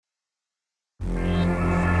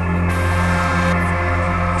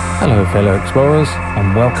Hello fellow explorers,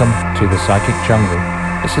 and welcome to the Psychic Jungle.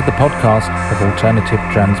 This is the podcast of alternative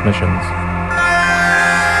transmissions.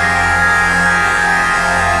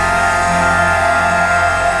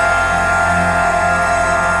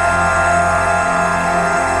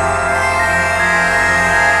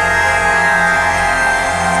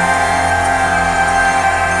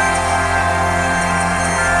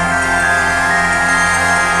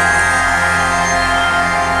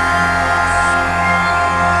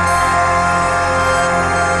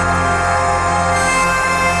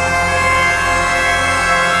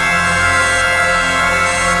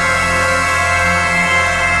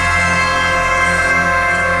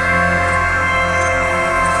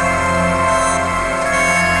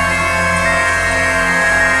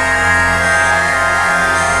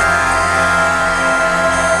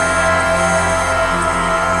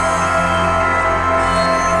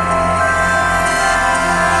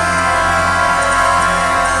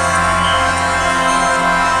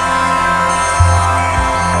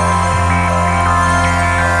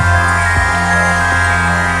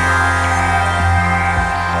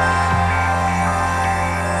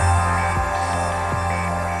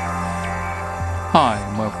 Hi,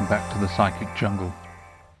 and welcome back to the Psychic Jungle.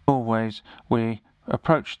 Always, we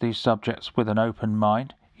approach these subjects with an open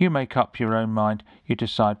mind. You make up your own mind, you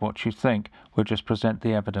decide what you think. We'll just present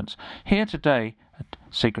the evidence. Here today, at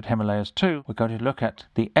Secret Himalayas 2, we're going to look at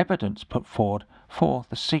the evidence put forward for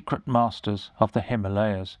the secret masters of the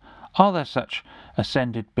Himalayas. Are there such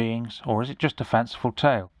ascended beings, or is it just a fanciful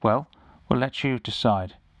tale? Well, we'll let you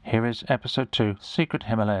decide. Here is Episode 2, Secret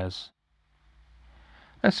Himalayas.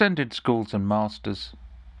 Ascended Schools and Masters.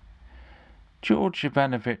 George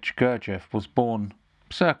Ivanovich Gurdjieff was born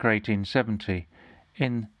circa 1870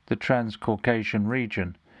 in the Transcaucasian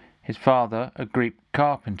region. His father, a Greek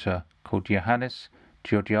carpenter called Iohannis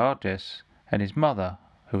Georgiades, and his mother,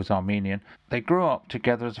 who was Armenian, they grew up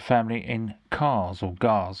together as a family in Kars or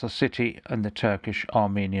Gars, a city on the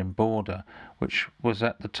Turkish-Armenian border, which was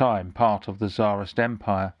at the time part of the Tsarist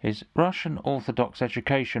Empire. His Russian Orthodox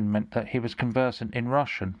education meant that he was conversant in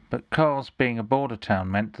Russian, but Kars, being a border town,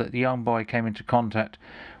 meant that the young boy came into contact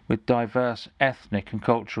with diverse ethnic and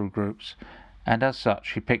cultural groups, and as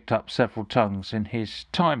such he picked up several tongues in his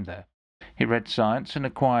time there. He read science and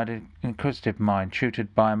acquired an inquisitive mind,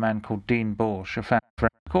 tutored by a man called Dean Borsch, a friend.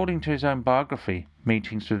 According to his own biography,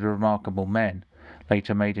 Meetings with Remarkable Men,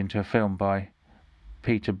 later made into a film by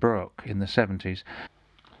Peter Brook in the 70s,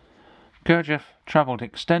 Gurdjieff travelled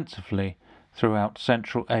extensively throughout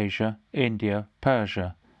Central Asia, India,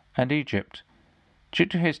 Persia, and Egypt. Due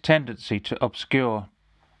to his tendency to obscure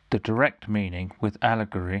the direct meaning with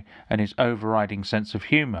allegory and his overriding sense of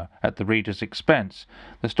humour at the reader's expense,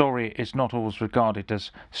 the story is not always regarded as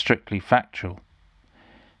strictly factual.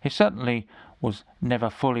 He certainly was never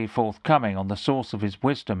fully forthcoming on the source of his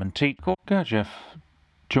wisdom and teaching. Gurdjieff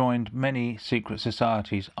joined many secret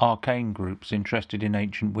societies, arcane groups interested in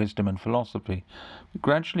ancient wisdom and philosophy, but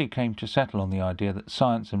gradually came to settle on the idea that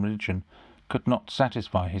science and religion could not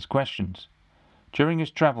satisfy his questions. During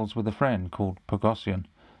his travels with a friend called Pogosyan,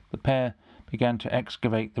 the pair began to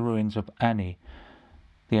excavate the ruins of Ani,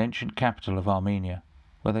 the ancient capital of Armenia,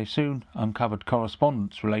 where they soon uncovered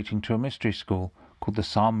correspondence relating to a mystery school called the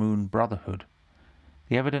Samoon Brotherhood.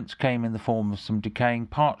 The evidence came in the form of some decaying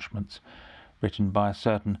parchments written by a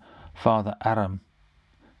certain Father Aram.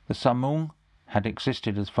 The Samoon had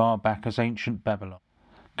existed as far back as ancient Babylon.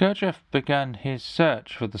 Gurdjieff began his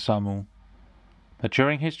search for the Samoon, but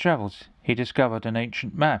during his travels he discovered an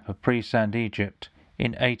ancient map of pre-Sand Egypt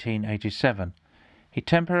in 1887. He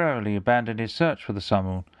temporarily abandoned his search for the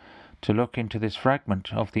Samoon to look into this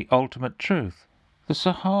fragment of the ultimate truth. The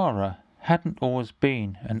Sahara hadn't always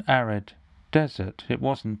been an arid desert. It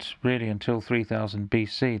wasn't really until 3000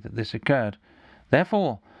 BC that this occurred.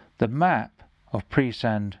 Therefore, the map of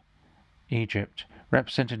pre-Sand Egypt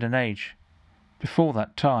represented an age before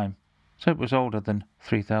that time, so it was older than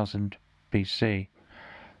 3000 BC.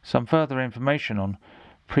 Some further information on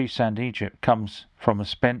pre-Sand Egypt comes from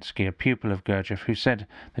Ouspensky, a pupil of Gurdjieff, who said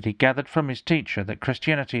that he gathered from his teacher that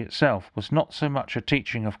Christianity itself was not so much a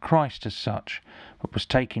teaching of Christ as such, but was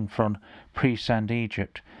taken from pre-Sand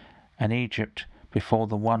Egypt, an Egypt before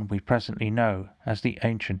the one we presently know as the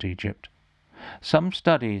ancient Egypt. Some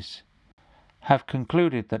studies have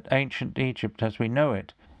concluded that ancient Egypt as we know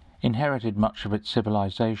it inherited much of its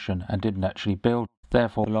civilization and didn't actually build,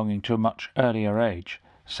 therefore belonging to a much earlier age,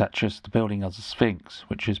 such as the building of the Sphinx,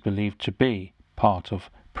 which is believed to be part of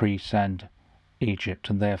pre-Sand Egypt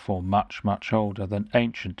and therefore much, much older than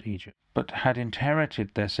ancient Egypt, but had inherited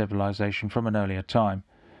their civilization from an earlier time.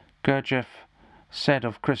 Gurdjieff said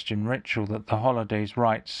of Christian ritual that the holidays,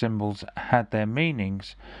 rites, symbols had their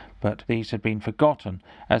meanings, but these had been forgotten.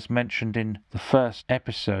 As mentioned in the first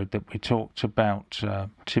episode that we talked about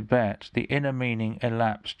Tibet, the inner meaning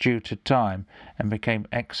elapsed due to time and became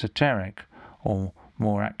exoteric, or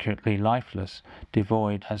more accurately lifeless,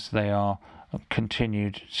 devoid as they are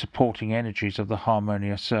continued supporting energies of the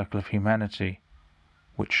harmonious circle of humanity,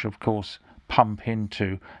 which of course pump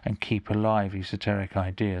into and keep alive esoteric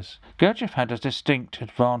ideas. Gurdjieff had a distinct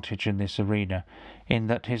advantage in this arena in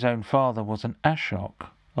that his own father was an Ashok,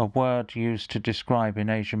 a word used to describe an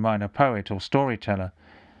Asian Minor poet or storyteller.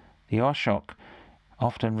 The Ashok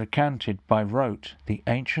often recounted by rote the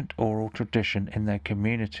ancient oral tradition in their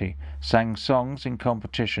community, sang songs in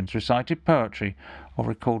competitions, recited poetry, or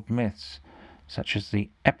recalled myths, such as the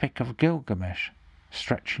Epic of Gilgamesh,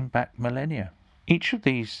 stretching back millennia. Each of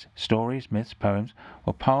these stories, myths, poems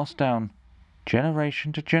were passed down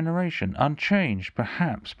generation to generation, unchanged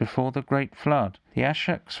perhaps before the Great Flood. The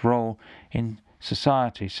Ashok's role in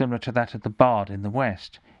society similar to that of the bard in the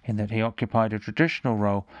West, in that he occupied a traditional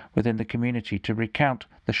role within the community to recount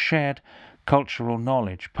the shared cultural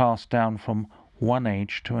knowledge passed down from one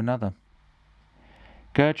age to another.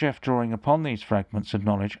 Gurdjieff, drawing upon these fragments of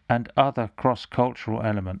knowledge and other cross-cultural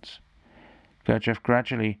elements, Gurdjieff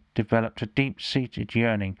gradually developed a deep-seated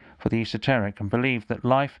yearning for the esoteric and believed that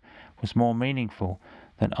life was more meaningful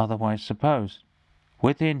than otherwise supposed.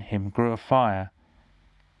 Within him grew a fire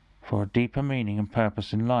for a deeper meaning and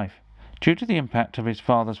purpose in life. Due to the impact of his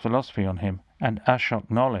father's philosophy on him and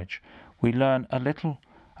Ashok knowledge, we learn a little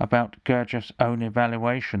about Gurdjieff's own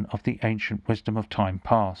evaluation of the ancient wisdom of time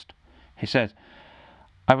past. He said,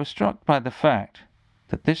 "I was struck by the fact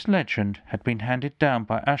that this legend had been handed down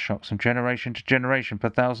by Ashoks from generation to generation for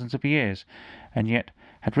thousands of years, and yet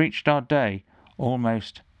had reached our day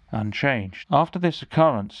almost unchanged. After this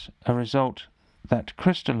occurrence, a result that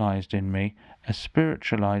crystallized in me a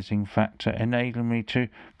spiritualizing factor, enabling me to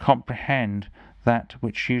comprehend that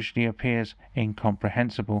which usually appears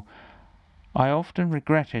incomprehensible. I often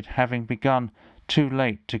regretted having begun too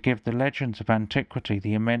late to give the legends of antiquity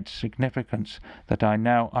the immense significance that I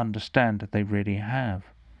now understand that they really have."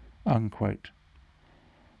 Unquote.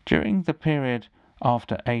 During the period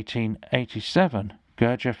after 1887,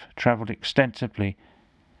 Gurdjieff travelled extensively.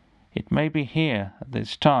 It may be here at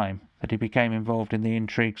this time that he became involved in the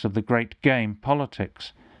intrigues of the great game,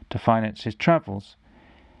 politics, to finance his travels.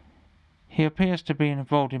 He appears to be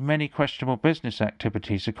involved in many questionable business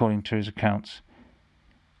activities according to his accounts,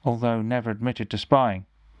 although never admitted to spying.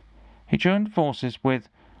 He joined forces with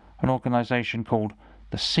an organization called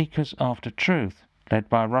the Seekers After Truth, led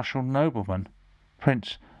by a Russian nobleman,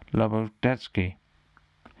 Prince Lobodevsky.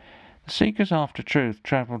 The Seekers After Truth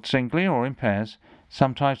travelled singly or in pairs,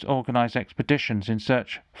 sometimes organised expeditions in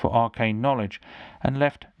search for arcane knowledge, and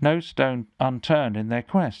left no stone unturned in their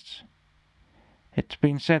quests. It's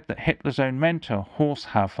been said that Hitler's own mentor, Horst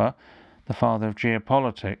Hafer, the father of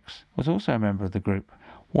geopolitics, was also a member of the group.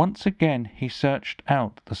 Once again he searched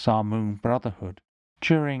out the Samoon Brotherhood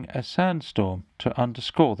during a sandstorm to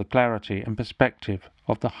underscore the clarity and perspective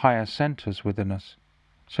of the higher centres within us.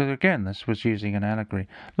 So again, this was using an allegory.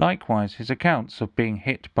 Likewise, his accounts of being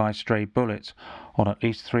hit by stray bullets on at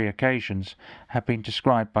least 3 occasions have been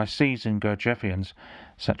described by seasoned Gurdjieffians,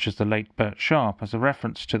 such as the late Bert Sharp, as a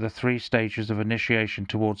reference to the 3 stages of initiation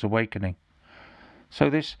towards awakening. So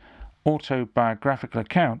this autobiographical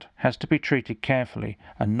account has to be treated carefully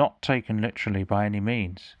and not taken literally by any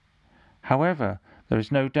means. However, there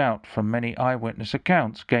is no doubt from many eyewitness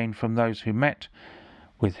accounts gained from those who met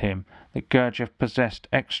with him that Gurdjieff possessed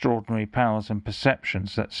extraordinary powers and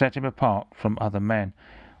perceptions that set him apart from other men,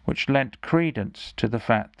 which lent credence to the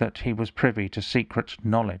fact that he was privy to secret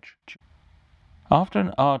knowledge. After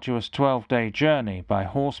an arduous 12-day journey by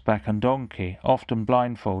horseback and donkey, often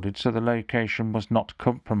blindfolded so the location was not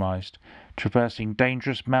compromised, traversing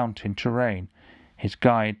dangerous mountain terrain, his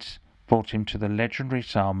guides brought him to the legendary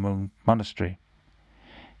Samoon monastery.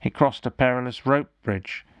 He crossed a perilous rope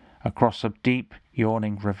bridge across a deep,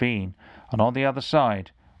 yawning ravine, and on the other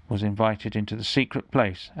side was invited into the secret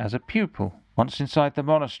place as a pupil. Once inside the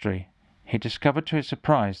monastery, he discovered to his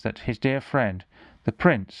surprise that his dear friend, the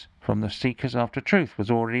prince from the Seekers After Truth,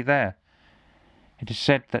 was already there. It is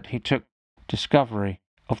said that he took discovery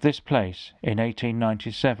of this place in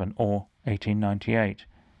 1897 or 1898,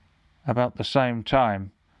 about the same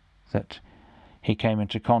time that he came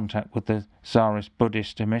into contact with the Tsarist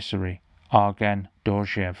Buddhist emissary Argan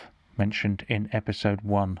Dorjiev, mentioned in episode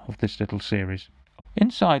 1 of this little series.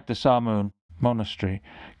 Inside the Samoon monastery,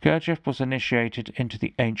 Gurdjieff was initiated into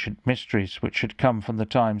the ancient mysteries which had come from the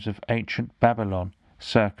times of ancient Babylon,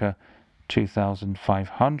 circa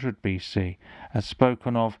 2500 BC, as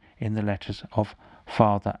spoken of in the letters of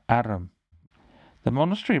Father Aram. The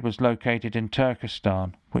monastery was located in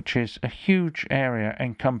Turkestan, which is a huge area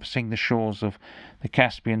encompassing the shores of the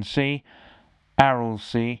Caspian Sea, Aral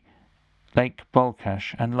Sea, Lake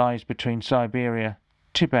Balkhash, and lies between Siberia,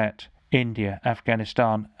 Tibet, India,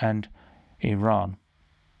 Afghanistan, and Iran,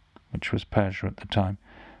 which was Persia at the time.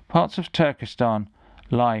 Parts of Turkestan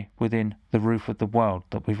lie within the roof of the world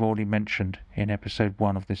that we've already mentioned in episode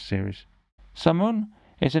 1 of this series. Samun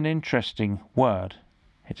is an interesting word.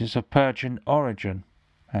 It is of Persian origin,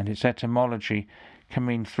 and its etymology can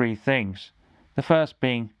mean 3 things. The first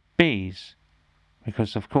being bees,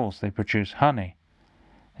 because of course they produce honey.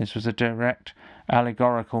 This was a direct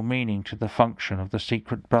allegorical meaning to the function of the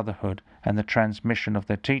secret brotherhood and the transmission of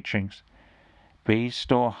their teachings. Bees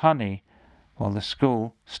store honey, while the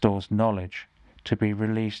school stores knowledge, to be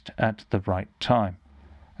released at the right time.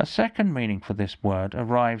 A second meaning for this word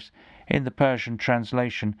arrives in the Persian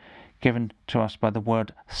translation given to us by the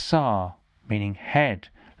word Sar, meaning head,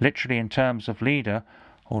 literally in terms of leader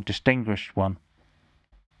or distinguished one.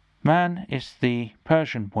 Man is the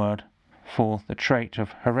Persian word for the trait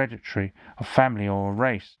of hereditary, of family or a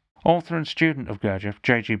race. Author and student of Gurdjieff,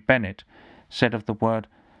 J.G. Bennett, said of the word,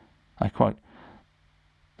 I quote,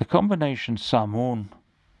 "The combination Samun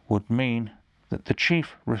would mean that the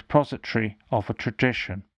chief repository of a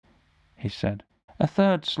tradition," he said. A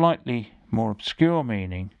third, slightly more obscure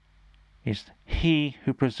meaning is he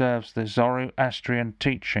who preserves the Zoroastrian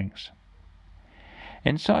teachings.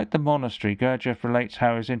 Inside the monastery, Gurdjieff relates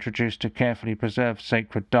how he was introduced to carefully preserved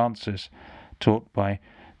sacred dances taught by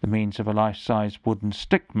the means of a life-size wooden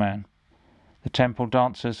stick man. The temple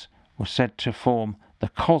dances were said to form the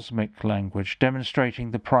cosmic language,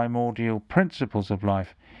 demonstrating the primordial principles of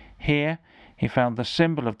life. Here he found the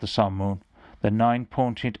symbol of the Samun, the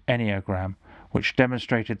 9-pointed enneagram, which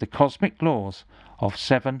demonstrated the cosmic laws of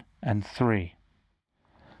 7 and 3.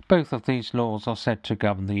 Both of these laws are said to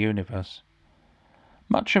govern the universe.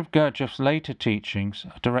 Much of Gurdjieff's later teachings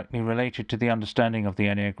are directly related to the understanding of the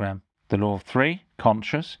enneagram, the law of 3,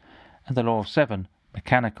 conscious, and the law of 7,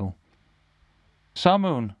 mechanical.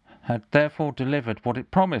 Samun had therefore delivered what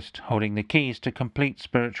it promised, holding the keys to complete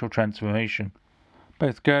spiritual transformation.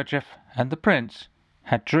 Both Gurdjieff and the prince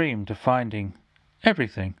had dreamed of finding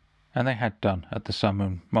everything, and they had done at the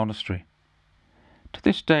Samun monastery. To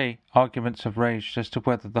this day, arguments have raged as to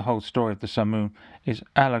whether the whole story of the Samun is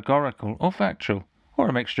allegorical or factual, or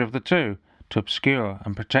a mixture of the two, to obscure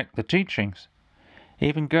and protect the teachings.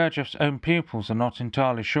 Even Gurdjieff's own pupils are not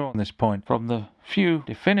entirely sure on this point. From the few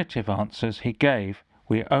definitive answers he gave,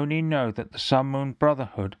 we only know that the Samun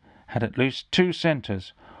Brotherhood had at least 2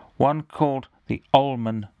 centres, one called the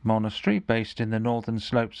Olman Monastery, based in the northern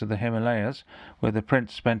slopes of the Himalayas, where the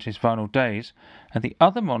prince spent his final days, and the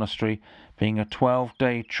other monastery being a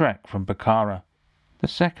 12-day trek from Bukhara. The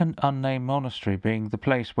second unnamed monastery being the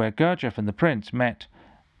place where Gurdjieff and the prince met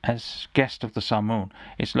as guest of the Samun.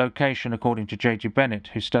 Its location, according to J.G. Bennett,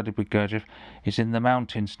 who studied with Gurdjieff, is in the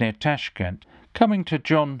mountains near Tashkent. Coming to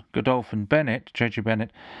John Godolphin Bennett, J.G.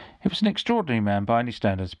 Bennett, he was an extraordinary man by any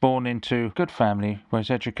standards, born into a good family, where he was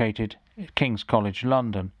educated at King's College,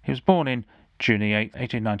 London. He was born in June 8,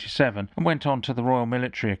 1897, and went on to the Royal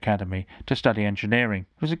Military Academy to study engineering.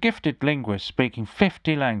 He was a gifted linguist, speaking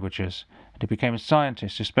 50 languages, and he became a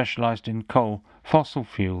scientist who specialised in coal fossil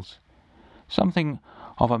fuels. Something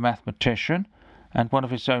of a mathematician, and one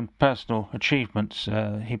of his own personal achievements,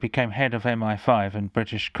 he became head of MI5 in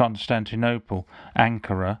British Constantinople,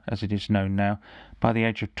 Ankara as it is known now, by the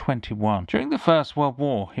age of 21. During the First World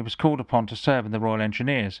War he was called upon to serve in the Royal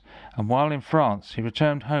Engineers, and while in France he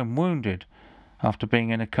returned home wounded after being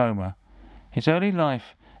in a coma. His early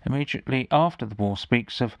life immediately after the war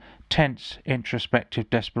speaks of tense, introspective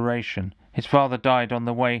desperation. His father died on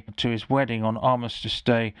the way to his wedding on Armistice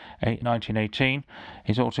Day 1918.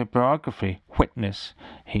 His autobiography, Witness,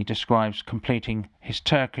 he describes completing his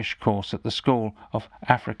Turkish course at the School of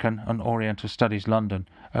African and Oriental Studies, London,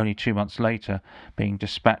 only 2 months later being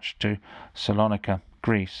dispatched to Salonika,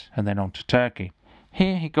 Greece, and then on to Turkey.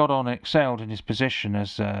 Here he got on and excelled in his position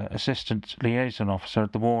as Assistant Liaison Officer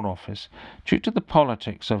at the War Office. Due to the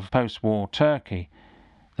politics of post-war Turkey,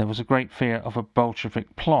 there was a great fear of a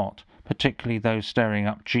Bolshevik plot, particularly those stirring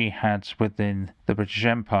up jihads within the British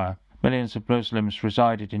Empire. Millions of Muslims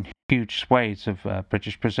resided in huge swathes of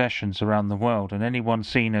British possessions around the world, and anyone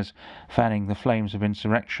seen as fanning the flames of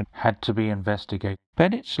insurrection had to be investigated.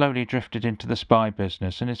 Bennett slowly drifted into the spy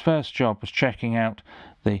business, and his first job was checking out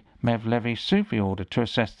the Mevlevi Sufi order to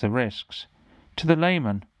assess the risks. To the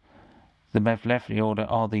layman, the Mevlevi order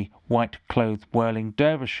are the white-clothed whirling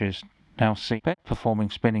dervishes now see performing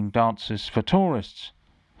spinning dances for tourists.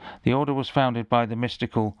 The order was founded by the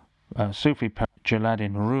mystical Sufi poet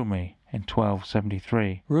Jalaluddin Rumi in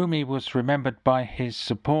 1273. Rumi was remembered by his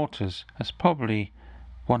supporters as probably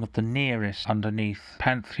one of the nearest underneath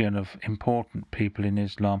pantheon of important people in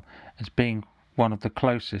Islam, as being one of the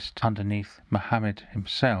closest underneath Muhammad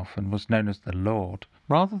himself, and was known as the Lord.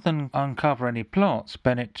 Rather than uncover any plots,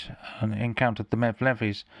 Bennett encountered the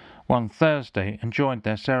Mevlevis one Thursday and joined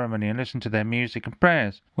their ceremony and listened to their music and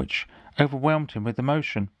prayers, which overwhelmed him with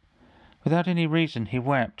emotion. Without any reason he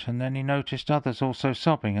wept, and then he noticed others also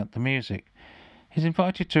sobbing at the music. He was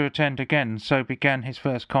invited to attend again, and so began his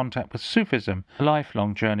first contact with Sufism. A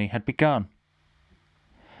lifelong journey had begun.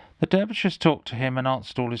 The dervishes talked to him and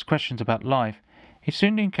answered all his questions about life. He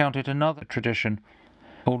soon encountered another tradition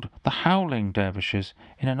called the Howling Dervishes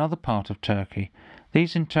in another part of Turkey.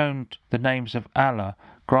 These intoned the names of Allah,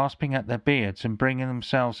 grasping at their beards and bringing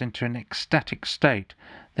themselves into an ecstatic state.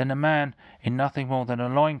 Then a man in nothing more than a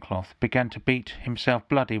loincloth began to beat himself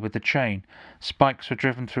bloody with a chain. Spikes were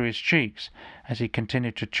driven through his cheeks as he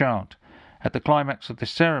continued to chant. At the climax of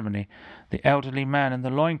this ceremony, the elderly man in the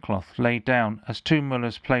loincloth lay down as two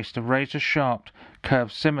mullahs placed a razor-sharp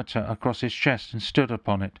curved scimitar across his chest and stood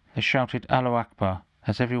upon it. They shouted Allahu Akbar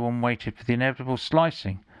as everyone waited for the inevitable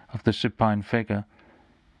slicing of the supine figure.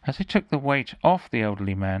 As he took the weight off the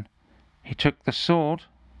elderly man, he took the sword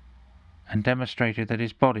and demonstrated that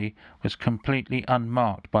his body was completely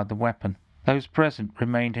unmarked by the weapon. Those present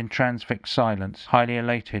remained in transfixed silence, highly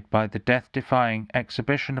elated by the death-defying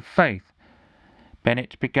exhibition of faith.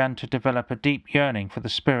 Bennett began to develop a deep yearning for the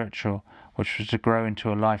spiritual, which was to grow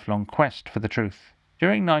into a lifelong quest for the truth.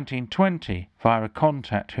 During 1920, via a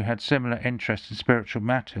contact who had similar interests in spiritual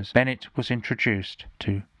matters, Bennett was introduced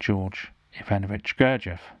to George Ivanovich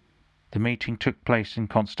Gurdjieff. The meeting took place in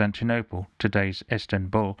Constantinople, today's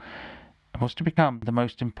Istanbul, and was to become the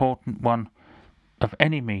most important one of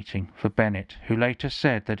any meeting for Bennett, who later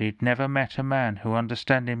said that he had never met a man who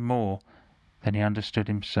understood him more than he understood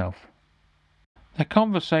himself. Their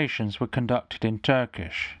conversations were conducted in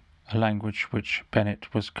Turkish, a language which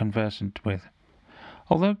Bennett was conversant with.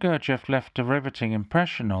 Although Gurdjieff left a riveting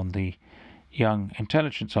impression on the young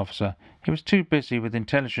intelligence officer, he was too busy with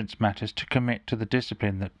intelligence matters to commit to the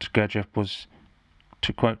discipline that Gurdjieff was,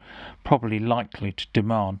 to quote, probably likely to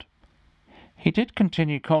demand. He did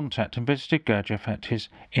continue contact and visited Gurdjieff at his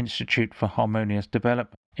Institute for Harmonious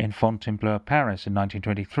Development in Fontainebleau, Paris in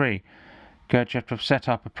 1923. Gurdjieff set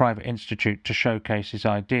up a private institute to showcase his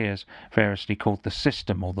ideas, variously called the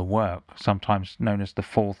System or the Work, sometimes known as the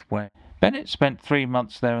Fourth Way. Bennett spent 3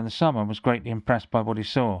 months there in the summer and was greatly impressed by what he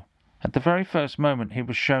saw. At the very first moment he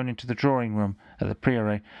was shown into the drawing room at the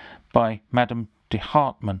Prieuré by Madame de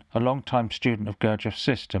Hartmann, a long-time student of Gurdjieff's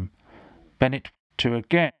system. Bennett, to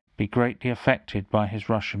again be greatly affected by his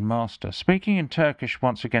Russian master. Speaking in Turkish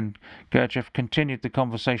once again, Gurdjieff continued the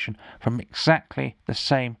conversation from exactly the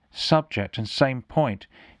same subject and same point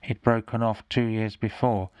he'd broken off 2 years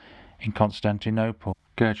before in Constantinople.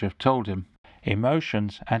 Gurdjieff told him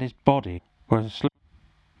emotions and his body were asleep.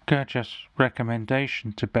 Gurdjieff's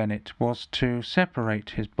recommendation to Bennett was to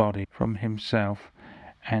separate his body from himself,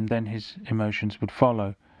 and then his emotions would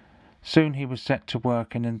follow. Soon he was set to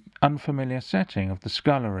work in an unfamiliar setting of the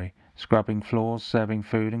scullery, scrubbing floors, serving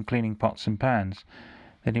food and cleaning pots and pans.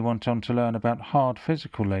 Then he went on to learn about hard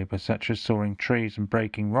physical labour such as sawing trees and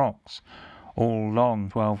breaking rocks, all long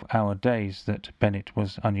 12-hour days that Bennett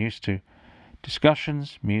was unused to.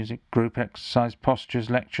 Discussions, music, group exercise,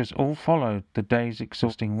 postures, lectures all followed the day's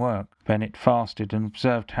exhausting work. Bennett fasted and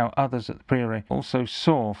observed how others at the Prieuré also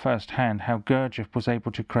saw firsthand how Gurdjieff was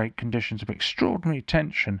able to create conditions of extraordinary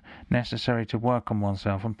tension necessary to work on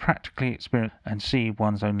oneself and practically experience and see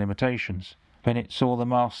one's own limitations. Bennett saw the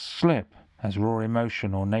mask slip as raw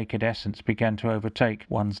emotion or naked essence began to overtake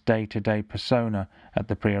one's day-to-day persona at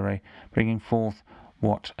the Prieuré, bringing forth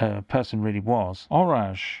what a person really was.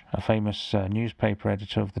 Orage, a famous newspaper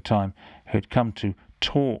editor of the time, who had come to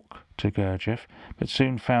talk to Gurdjieff, but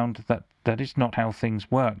soon found that that is not how things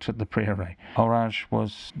worked at the Prieuré. Orage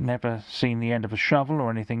was never seen the end of a shovel or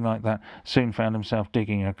anything like that, soon found himself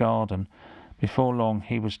digging a garden. Before long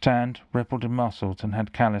he was tanned, rippled and muscled, and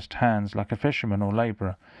had calloused hands like a fisherman or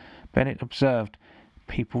labourer. Bennett observed,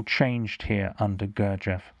 people changed here under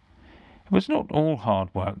Gurdjieff. It was not all hard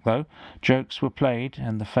work, though. Jokes were played,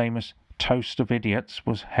 and the famous Toast of Idiots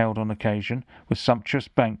was held on occasion, with sumptuous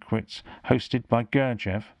banquets hosted by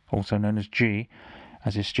Gurdjieff, also known as G,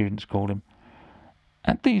 as his students called him.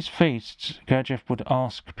 At these feasts, Gurdjieff would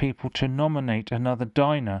ask people to nominate another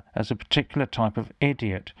diner as a particular type of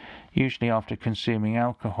idiot. Usually after consuming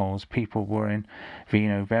alcohols, people were in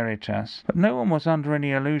vino veritas, but no one was under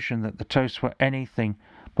any illusion that the toasts were anything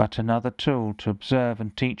but another tool to observe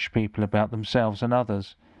and teach people about themselves and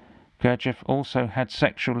others. Gurdjieff also had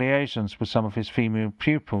sexual liaisons with some of his female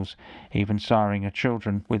pupils, even siring at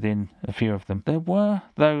children within a few of them. There were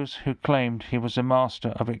those who claimed he was a master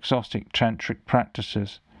of exotic tantric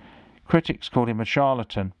practices. Critics called him a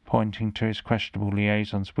charlatan, pointing to his questionable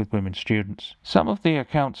liaisons with women students. Some of the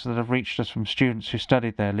accounts that have reached us from students who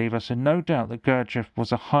studied there leave us in no doubt that Gurdjieff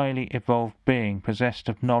was a highly evolved being possessed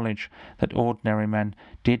of knowledge that ordinary men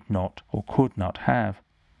did not or could not have.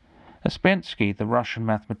 Ouspensky, the Russian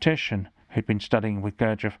mathematician who'd been studying with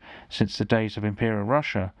Gurdjieff since the days of Imperial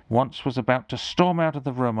Russia, once was about to storm out of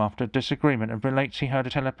the room after a disagreement and relates he heard a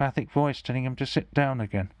telepathic voice telling him to sit down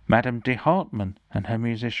again. Madame de Hartmann and her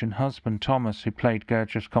musician husband Thomas, who played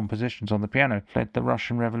Gurdjieff's compositions on the piano, fled the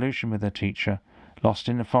Russian Revolution with their teacher. Lost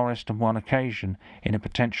in the forest on one occasion, in a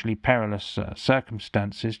potentially perilous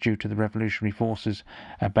circumstances due to the revolutionary forces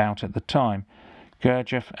about at the time,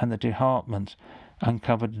 Gurdjieff and the de Hartmanns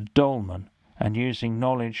uncovered a dolmen, and using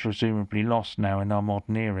knowledge presumably lost now in our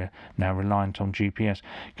modern era, now reliant on GPS,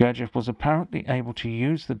 Gurdjieff was apparently able to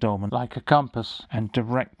use the dolmen like a compass and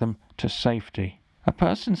direct them to safety. A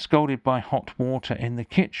person scalded by hot water in the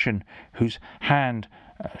kitchen, whose hand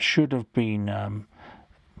should have been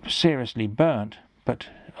seriously burnt,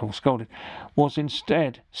 or scalded, was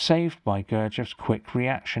instead saved by Gurdjieff's quick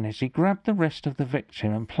reaction as he grabbed the wrist of the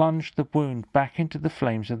victim and plunged the wound back into the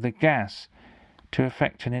flames of the gas to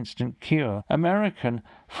effect an instant cure. American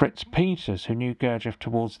Fritz Peters, who knew Gurdjieff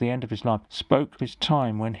towards the end of his life, spoke of his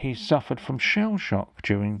time when he suffered from shell shock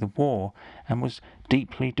during the war and was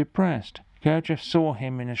deeply depressed. Gurdjieff saw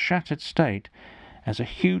him in a shattered state as a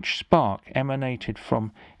huge spark emanated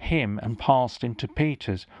from him and passed into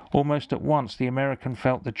Peters. Almost at once the American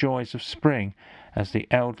felt the joys of spring as the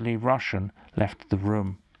elderly Russian left the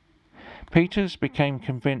room. Peters became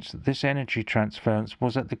convinced that this energy transference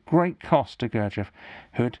was at the great cost to Gurdjieff,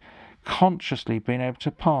 who had consciously been able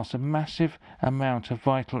to pass a massive amount of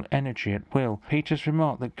vital energy at will. Peters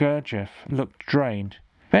remarked that Gurdjieff looked drained.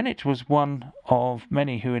 Bennett was one of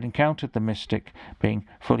many who had encountered the mystic, being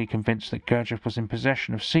fully convinced that Gurdjieff was in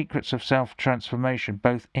possession of secrets of self-transformation,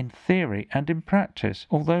 both in theory and in practice.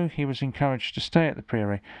 Although he was encouraged to stay at the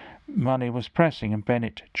Priory, money was pressing, and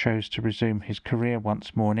Bennett chose to resume his career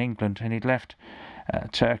once more in England, and he'd left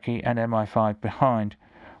Turkey and MI5 behind.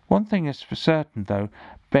 One thing is for certain, though,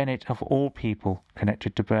 Bennett, of all people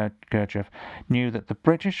connected to Gurdjieff, knew that the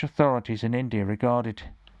British authorities in India regarded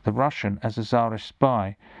the Russian as a Tsarist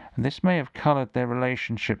spy, and this may have coloured their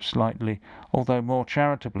relationship slightly, although more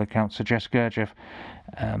charitable accounts suggest Gurdjieff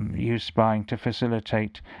used spying to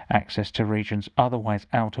facilitate access to regions otherwise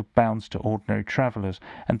out of bounds to ordinary travellers,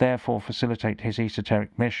 and therefore facilitate his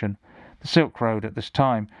esoteric mission. The Silk Road at this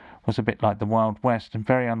time was a bit like the Wild West, and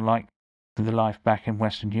very unlike the life back in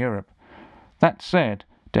Western Europe. That said,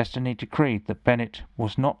 destiny decreed that Bennett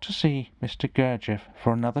was not to see Mr. Gurdjieff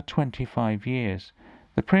for another 25 years.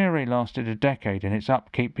 The Priory lasted a decade, and its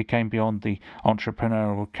upkeep became beyond the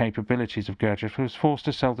entrepreneurial capabilities of Gurdjieff, who was forced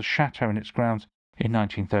to sell the chateau and its grounds in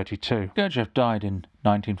 1932. Gurdjieff died in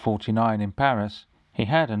 1949 in Paris. He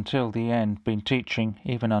had until the end been teaching,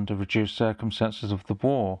 even under reduced circumstances of the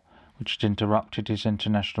war, which had interrupted his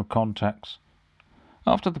international contacts.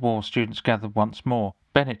 After the war, students gathered once more.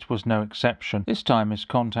 Bennett was no exception. This time his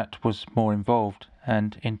contact was more involved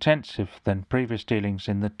and intensive than previous dealings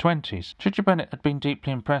in the 20s. Ginger Bennett had been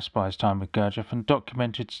deeply impressed by his time with Gurdjieff and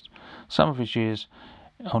documented some of his years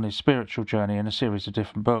on his spiritual journey in a series of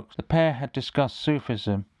different books. The pair had discussed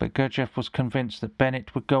Sufism, but Gurdjieff was convinced that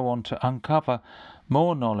Bennett would go on to uncover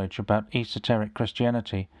more knowledge about esoteric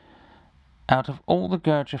Christianity. Out of all the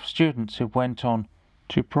Gurdjieff students who went on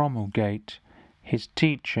to promulgate his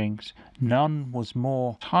teachings, none was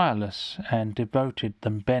more tireless and devoted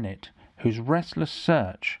than Bennett, whose restless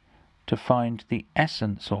search to find the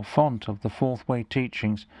essence or font of the Fourth Way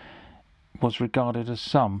teachings was regarded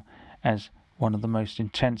as one of the most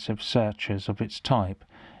intensive searches of its type,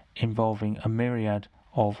 involving a myriad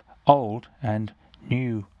of old and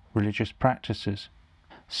new religious practices.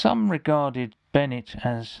 Some regarded Bennett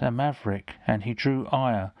as a maverick, and he drew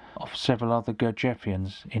ire of several other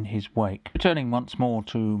Gurdjieffians in his wake. Returning once more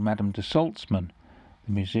to Madame de Salzmann,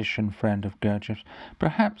 the musician friend of Gurdjieff's,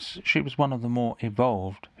 perhaps she was one of the more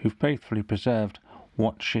evolved, who faithfully preserved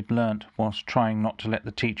what she'd learnt whilst trying not to let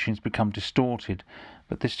the teachings become distorted,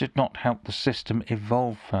 but this did not help the system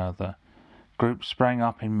evolve further. groups sprang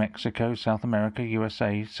up in Mexico, South America,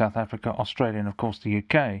 USA, South Africa, Australia, and of course the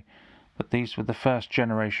UK. But these were the first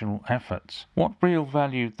generational efforts. What real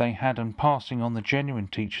value they had in passing on the genuine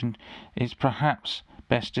teaching is perhaps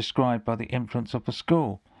best described by the influence of the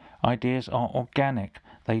school. Ideas are organic,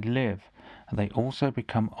 they live, and they also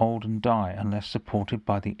become old and die unless supported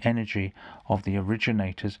by the energy of the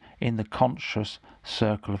originators in the conscious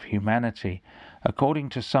circle of humanity. According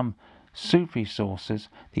to some Sufi sources,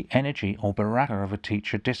 the energy or baraka of a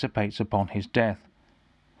teacher dissipates upon his death.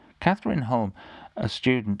 Catherine Holm, a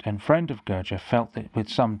student and friend of Gurdjieff, felt that with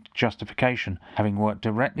some justification, having worked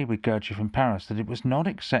directly with Gurdjieff in Paris, that it was not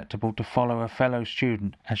acceptable to follow a fellow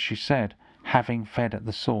student, as she said, having fed at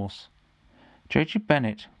the source. J.G.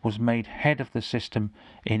 Bennett was made head of the system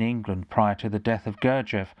in England prior to the death of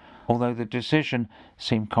Gurdjieff, although the decision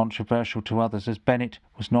seemed controversial to others, as Bennett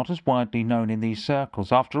was not as widely known in these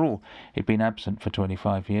circles. After all, he'd been absent for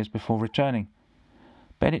 25 years before returning.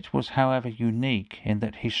 Bennett was, however, unique in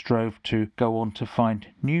that he strove to go on to find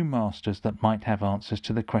new masters that might have answers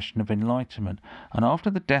to the question of enlightenment, and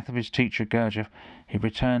after the death of his teacher Gurdjieff, he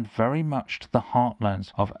returned very much to the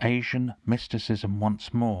heartlands of Asian mysticism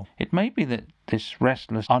once more. It may be that this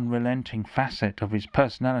restless, unrelenting facet of his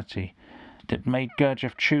personality that made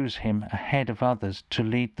Gurdjieff choose him ahead of others to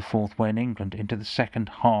lead the Fourth Way in England into the second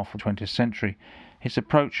half of the 20th century. His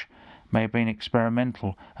approach may have been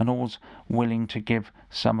experimental and always willing to give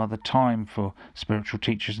some other time for spiritual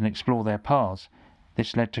teachers and explore their paths.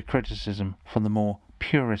 This led to criticism from the more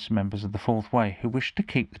purist members of the Fourth Way who wished to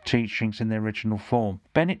keep the teachings in their original form.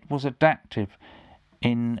 Bennett was adaptive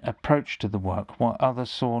in approach to the work, while others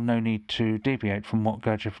saw no need to deviate from what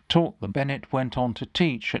Gurdjieff taught them. Bennett went on to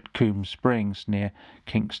teach at Coombe Springs near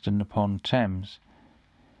Kingston upon Thames,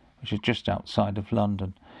 which is just outside of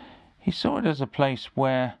London. He saw it as a place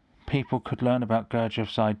where people could learn about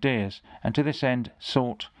Gurdjieff's ideas, and to this end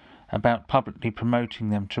sought about publicly promoting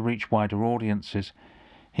them to reach wider audiences.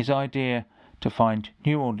 His idea to find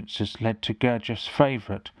new audiences led to Gurdjieff's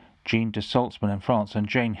favourite, Jean de Salzmann in France, and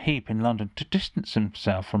Jane Heap in London, to distance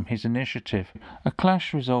himself from his initiative. A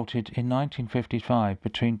clash resulted in 1955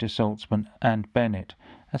 between de Salzmann and Bennett,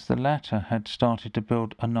 as the latter had started to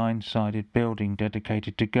build a 9-sided building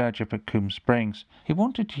dedicated to Gurdjieff at Coombe Springs. He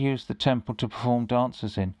wanted to use the temple to perform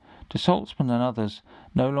dances in. De Salzmann and others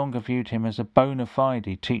no longer viewed him as a bona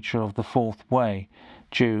fide teacher of the Fourth Way,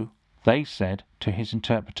 due, they said, to his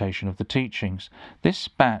interpretation of the teachings. This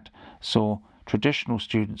spat saw traditional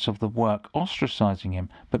students of the work ostracizing him,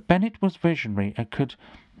 but Bennett was visionary and could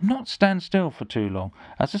not stand still for too long.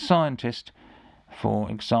 As a scientist, for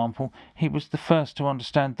example, he was the first to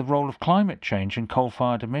understand the role of climate change and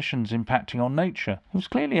coal-fired emissions impacting on nature. He was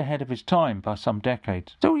clearly ahead of his time by some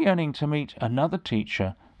decades. Still yearning to meet another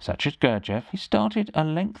teacher, such as Gurdjieff, he started a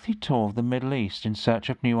lengthy tour of the Middle East in search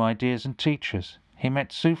of new ideas and teachers. He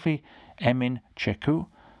met Sufi Emin Cheku,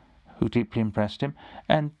 who deeply impressed him,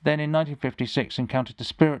 and then in 1956 encountered a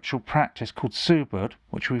spiritual practice called Subud,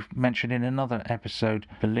 which we've mentioned in another episode,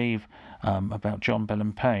 I believe, about John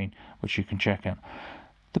Bellam Payne, which you can check out.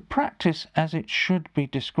 The practice, as it should be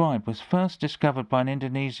described, was first discovered by an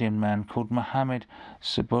Indonesian man called Muhammad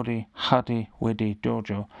Subudi Hadi Widi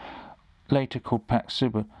Dojo, later called Pak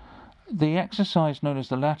Subud. The exercise known as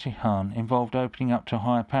the Latihan involved opening up to a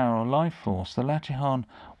higher power or life force. The Latihan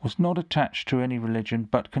was not attached to any religion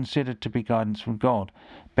but considered to be guidance from God.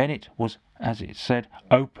 Bennett was, as it said,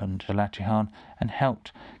 open to Latihan and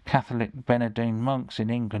helped Catholic Benedictine monks in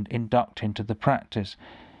England induct into the practice.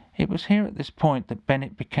 It was here at this point that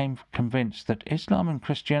Bennett became convinced that Islam and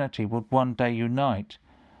Christianity would one day unite.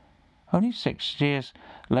 Only 6 years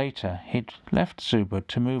later he'd left Subud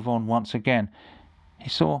to move on once again. He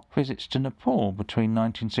saw visits to Nepal between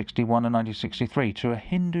 1961 and 1963 to a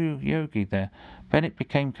Hindu yogi there. Bennett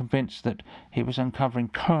became convinced that he was uncovering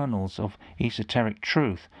kernels of esoteric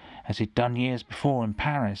truth, as he'd done years before in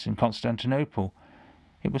Paris and Constantinople.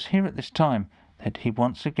 It was here at this time that he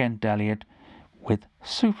once again dallied with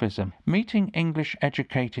Sufism. Meeting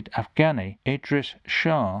English-educated Afghani Idris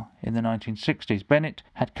Shah in the 1960s, Bennett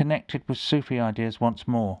had connected with Sufi ideas once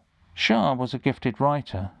more. Shah was a gifted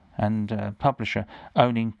writer and publisher,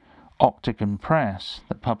 owning Octagon Press,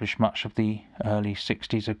 that published much of the early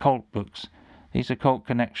 60s occult books. These occult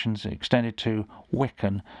connections extended to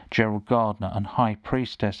Wiccan Gerald Gardner and High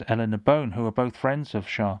Priestess Eleanor Bone, who were both friends of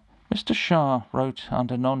Shah. Mr. Shah wrote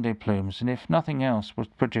under nom de plumes, and if nothing else was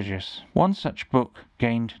prodigious. One such book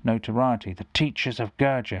gained notoriety, The Teachers of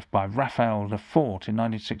Gurdjieff by Raphael Lefort in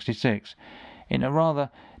 1966. In a rather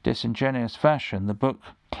disingenuous fashion, the book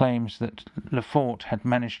claims that Lefort had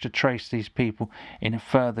managed to trace these people in a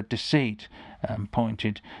further deceit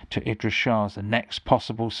pointed to Idris Shah as the next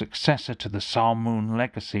possible successor to the Sarmoon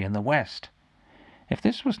legacy in the West. If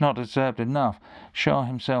this was not observed enough, Shah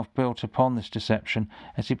himself built upon this deception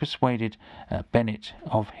as he persuaded Bennett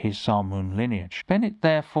of his Sarmoon lineage. Bennett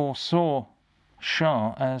therefore saw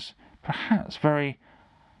Shah as perhaps very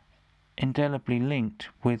indelibly linked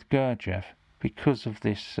with Gurdjieff because of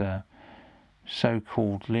this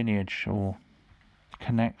so-called lineage or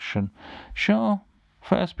connection. Shah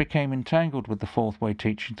first became entangled with the Fourth Way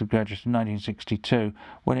teachings of Gurdjieff in 1962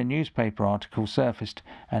 when a newspaper article surfaced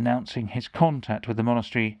announcing his contact with the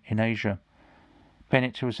monastery in Asia.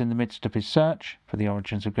 Bennett, who was in the midst of his search for the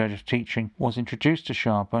origins of Gurdjieff's teaching, was introduced to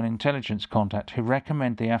Shah by an intelligence contact who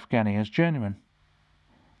recommended the Afghani as genuine.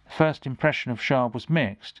 The first impression of Shah was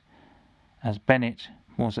mixed, as Bennett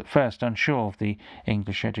was at first unsure of the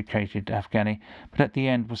English-educated Afghani, but at the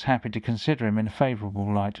end was happy to consider him in a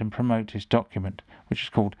favourable light and promote his document, which is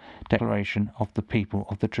called Declaration of the People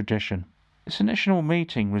of the Tradition. This initial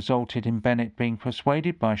meeting resulted in Bennett being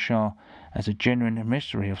persuaded by Shah as a genuine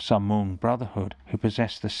emissary of Sarmoon Brotherhood who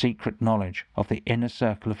possessed the secret knowledge of the inner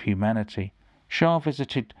circle of humanity. Shah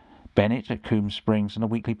visited Bennett at Coombs Springs on a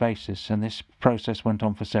weekly basis, and this process went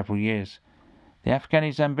on for several years. The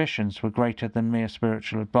Afghani's ambitions were greater than mere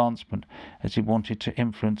spiritual advancement, as he wanted to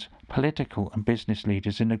influence political and business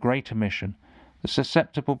leaders in a greater mission. The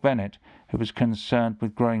susceptible Bennett, who was concerned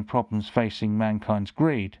with growing problems facing mankind's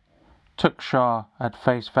greed, took Shah at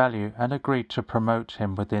face value and agreed to promote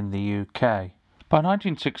him within the UK. By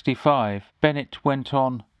 1965, Bennett went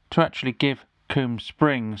on to actually give Coombs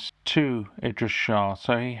Springs to Idris Shah,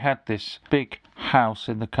 so he had this big house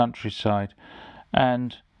in the countryside,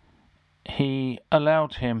 and he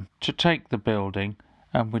allowed him to take the building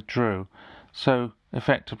and withdrew. So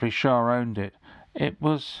effectively Shah owned it. It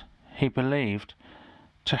was, he believed,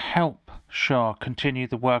 to help Shah continue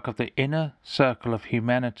the work of the inner circle of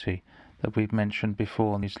humanity that we've mentioned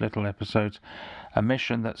before in these little episodes, a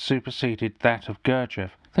mission that superseded that of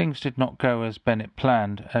Gurdjieff. Things did not go as Bennett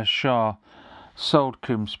planned, as Shah sold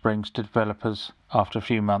Coombs Springs to developers after a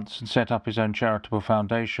few months and set up his own charitable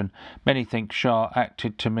foundation. Many think Shah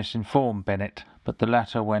acted to misinform Bennett, but the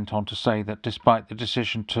latter went on to say that despite the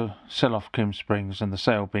decision to sell off Coombs Springs and the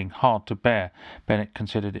sale being hard to bear, Bennett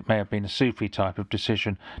considered it may have been a Sufi type of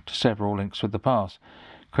decision to sever all links with the past.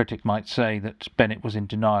 Critic might say that Bennett was in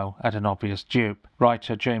denial at an obvious dupe.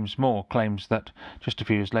 Writer James Moore claims that just a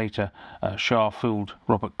few years later, Shah fooled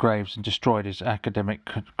Robert Graves and destroyed his academic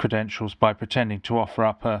credentials by pretending to offer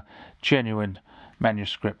up a genuine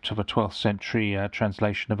manuscript of a 12th century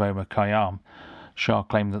translation of Omar Khayyam. Shah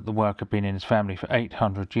claimed that the work had been in his family for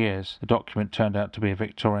 800 years. The document turned out to be a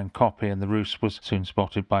Victorian copy, and the ruse was soon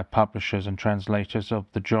spotted by publishers and translators of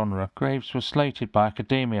the genre. Graves was slated by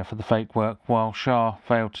academia for the fake work, while Shah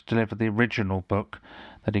failed to deliver the original book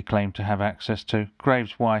that he claimed to have access to.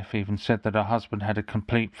 Graves' wife even said that her husband had a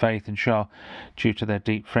complete faith in Shah due to their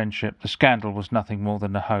deep friendship. The scandal was nothing more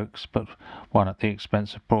than a hoax, but one at the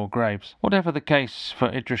expense of poor Graves. Whatever the case for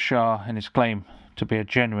Idris Shah and his claim to be a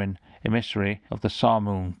genuine emissary of the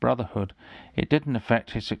Sarmoon Brotherhood, it didn't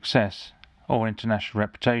affect his success or international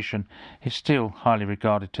reputation. He's still highly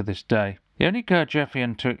regarded to this day. The only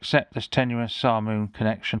Gurdjieffian to accept this tenuous Sarmoon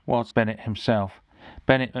connection was Bennett himself.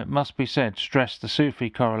 Bennett, it must be said, stressed the Sufi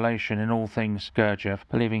correlation in all things Gurdjieff,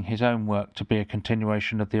 believing his own work to be a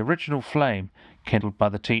continuation of the original flame kindled by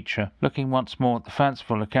the teacher. Looking once more at the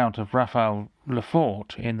fanciful account of Raphael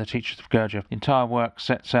Lefort in The Teachers of Gurdjieff, the entire work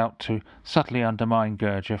sets out to subtly undermine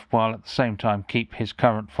Gurdjieff while at the same time keep his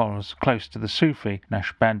current followers close to the Sufi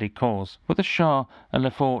Naqshbandi cause. Whether Shah and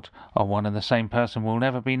Lefort are one and the same person will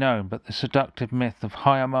never be known, but the seductive myth of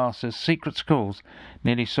higher masters' secret schools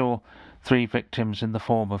nearly saw three victims in the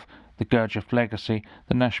form of the Gurdjieff legacy,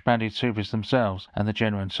 the Naqshbandi Sufis themselves, and the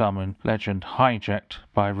genuine Sarmoon legend hijacked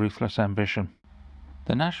by ruthless ambition.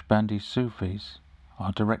 The Naqshbandi Sufis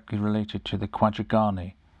are directly related to the Khwaja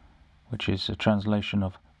Ghani, which is a translation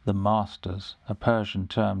of the Masters, a Persian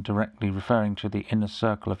term directly referring to the inner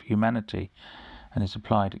circle of humanity, and is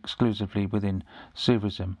applied exclusively within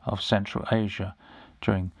Sufism of Central Asia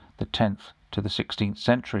during the 10th to the 16th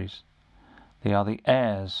centuries. They are the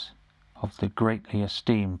heirs of the greatly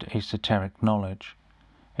esteemed esoteric knowledge.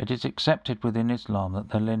 It is accepted within Islam that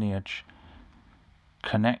their lineage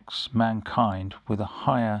connects mankind with a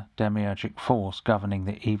higher demiurgic force governing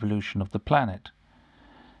the evolution of the planet.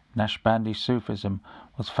 Naqshbandi Sufism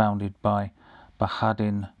was founded by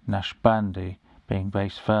Bahauddin Naqshbandi, being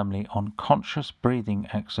based firmly on conscious breathing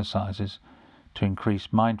exercises to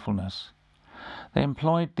increase mindfulness. They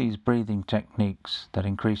employed these breathing techniques that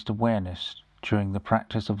increased awareness during the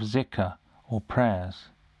practice of zikr or prayers.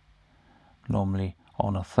 normally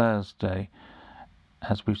on a Thursday,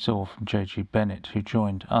 as we saw from J.G. Bennett, who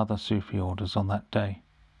joined other Sufi orders on that day.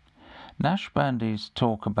 Naqshbandis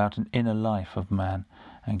talk about an inner life of man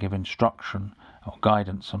and give instruction or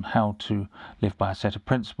guidance on how to live by a set of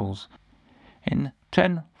principles. In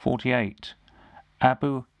 1048,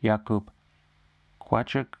 Abu Yaqub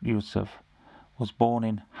Khwaja Yusuf was born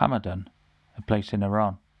in Hamadan, a place in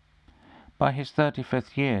Iran. By his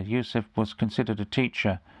 35th year, Yusuf was considered a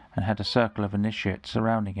teacher and had a circle of initiates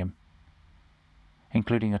surrounding him,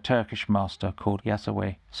 including a Turkish master called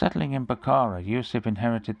Yasawi. Settling in Bukhara, Yusuf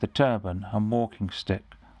inherited the turban and walking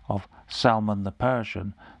stick of Salman the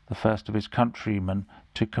Persian, the first of his countrymen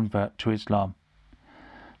to convert to Islam.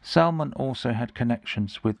 Salman also had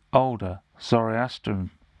connections with older Zoroastrian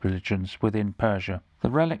religions within Persia. The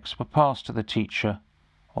relics were passed to the teacher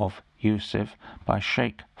of Yusuf by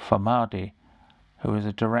Sheikh Famadi, who is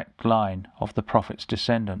a direct line of the Prophet's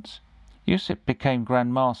descendants. Yusuf became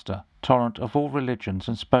Grand Master, tolerant of all religions,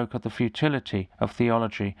 and spoke of the futility of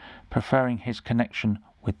theology, preferring his connection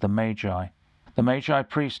with the Magi. The Magi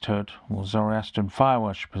priesthood, or Zoroastrian fire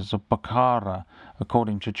worshippers of Bukhara,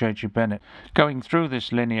 according to J.G. Bennett. Going through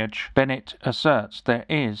this lineage, Bennett asserts there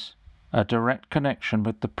is a direct connection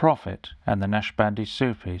with the Prophet and the Naqshbandi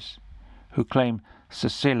Sufis, who claim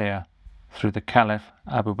Sicilia through the Caliph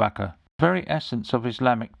Abu Bakr. The very essence of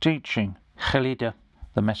Islamic teaching, Khalida,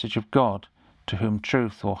 the message of God, to whom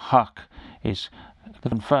truth or haqq is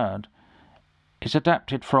conferred, is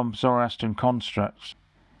adapted from Zoroastrian constructs.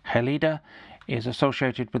 Khalida is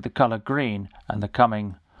associated with the colour green and the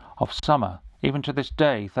coming of summer. Even to this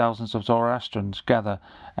day, thousands of Zoroastrians gather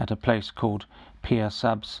at a place called Pir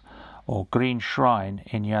Sabz, or Green Shrine,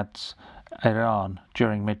 in Yazd, Iran,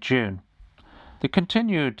 during mid-June. The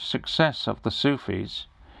continued success of the Sufis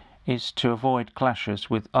is to avoid clashes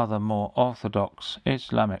with other more orthodox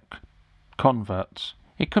Islamic converts.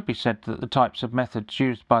 It could be said that the types of methods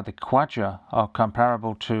used by the Khwaja are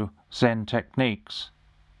comparable to Zen techniques.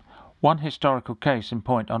 One historical case in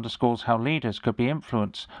point underscores how leaders could be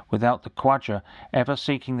influenced without the Khwaja ever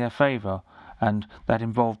seeking their favour, and that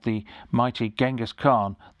involved the mighty Genghis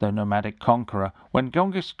Khan, the nomadic conqueror. When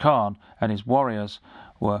Genghis Khan and his warriors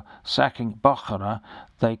were sacking Bukhara,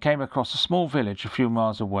 they came across a small village a few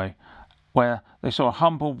miles away, where they saw a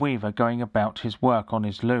humble weaver going about his work on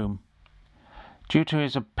his loom. Due to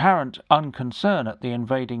his apparent unconcern at the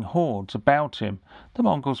invading hordes about him, the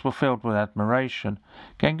Mongols were filled with admiration.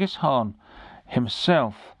 Genghis Khan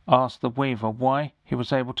himself asked the weaver why he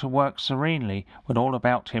was able to work serenely when all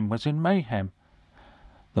about him was in mayhem.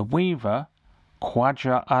 The weaver,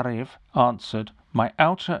 Khwaja Arif, answered, "My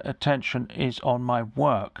outer attention is on my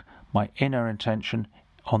work, my inner intention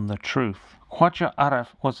on the truth." Khwaja Arif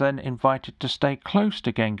was then invited to stay close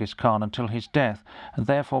to Genghis Khan until his death, and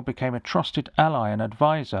therefore became a trusted ally and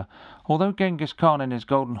advisor. Although Genghis Khan and his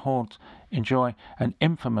golden hordes enjoy an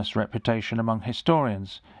infamous reputation among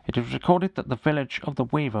historians, it is recorded that the village of the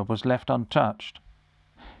weaver was left untouched.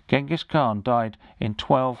 Genghis Khan died in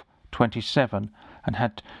 1227 and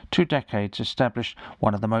had 2 decades established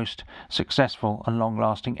one of the most successful and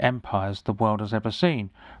long-lasting empires the world has ever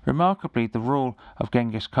seen. Remarkably, the rule of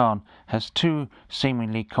Genghis Khan has 2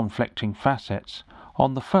 seemingly conflicting facets.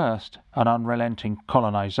 On the first, an unrelenting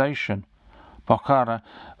colonization. Bukhara,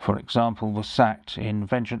 for example, was sacked in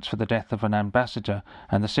vengeance for the death of an ambassador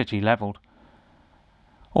and the city levelled.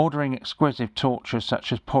 Ordering exquisite tortures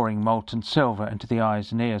such as pouring molten silver into the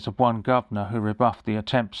eyes and ears of one governor who rebuffed the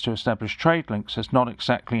attempts to establish trade links has not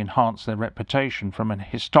exactly enhanced their reputation from an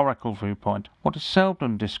historical viewpoint. What is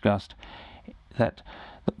seldom discussed that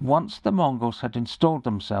once the Mongols had installed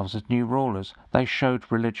themselves as new rulers, they showed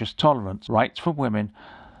religious tolerance, rights for women,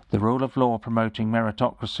 the rule of law promoting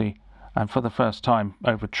meritocracy, and for the first time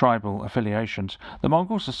over tribal affiliations. The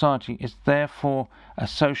Mongol society is therefore a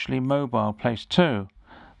socially mobile place too.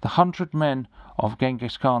 The 100 men of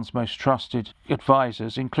Genghis Khan's most trusted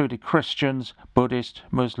advisors included Christians, Buddhists,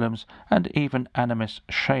 Muslims, and even animist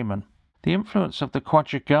shaman. The influence of the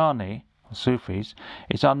Khwajagani, Sufis,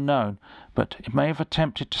 is unknown, but it may have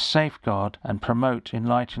attempted to safeguard and promote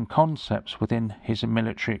enlightened concepts within his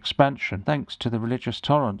military expansion. Thanks to the religious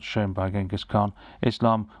tolerance shown by Genghis Khan,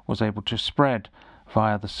 Islam was able to spread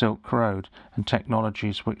via the Silk Road, and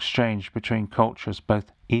technologies were exchanged between cultures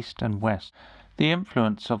both east and west. The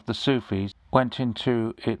influence of the Sufis went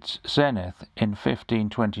into its zenith in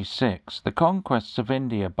 1526. The conquests of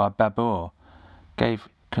India by Babur gave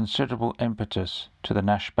considerable impetus to the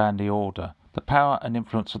Naqshbandi order. The power and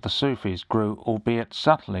influence of the Sufis grew, albeit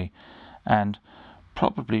subtly, and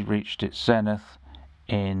probably reached its zenith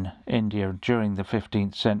in India during the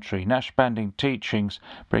 15th century. Naqshbandi teachings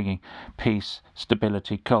bringing peace,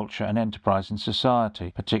 stability, culture and enterprise in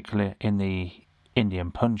society, particularly in the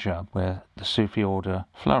Indian Punjab, where the Sufi order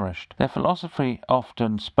flourished. Their philosophy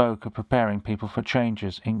often spoke of preparing people for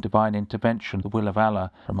changes in divine intervention, the will of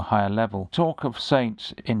Allah from a higher level. Talk of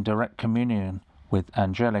saints in direct communion with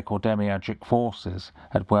angelic or demiurgic forces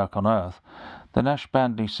at work on earth. The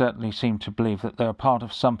Naqshbandi certainly seem to believe that they are part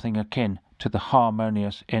of something akin to the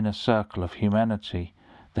harmonious inner circle of humanity,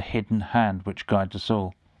 the hidden hand which guides us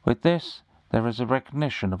all. With this, there is a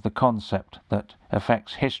recognition of the concept that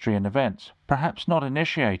affects history and events, perhaps not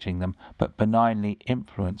initiating them, but benignly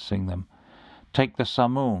influencing them. Take the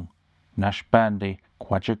Samung, Naqshbandi,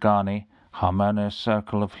 Khwaja Ghani, harmonious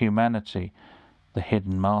circle of humanity, the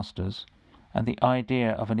hidden masters, and the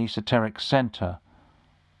idea of an esoteric centre,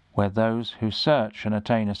 where those who search and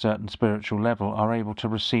attain a certain spiritual level are able to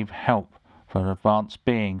receive help from advanced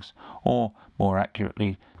beings, or, more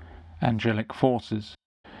accurately, angelic forces.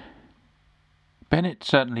 Bennett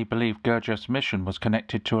certainly believed Gurdjieff's mission was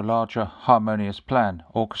connected to a larger, harmonious plan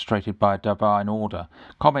orchestrated by a divine order.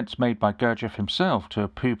 Comments made by Gurdjieff himself to a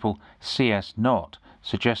pupil, C.S. Knott,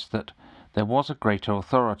 suggest that there was a greater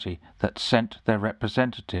authority that sent their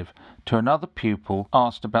representative. To another pupil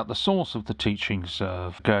asked about the source of the teachings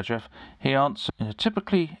of Gurdjieff, he answered in a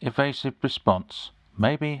typically evasive response,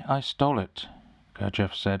 "Maybe I stole it."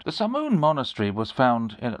 Gurdjieff said. The Samoon monastery was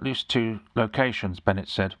found in at least 2 locations, Bennett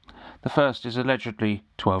said. The first is allegedly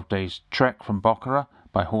 12 days' trek from Bokhara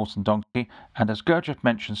by horse and donkey, and as Gurdjieff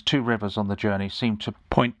mentions, 2 rivers on the journey seem to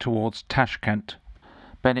point towards Tashkent.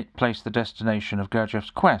 Bennett placed the destination of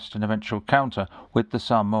Gurdjieff's quest and eventual encounter with the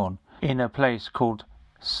Samoon in a place called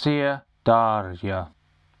Sir Darya.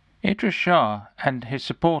 Idris Shah and his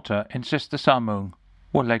supporter insist the Samoon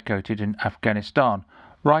were located in Afghanistan.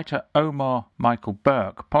 Writer Omar Michael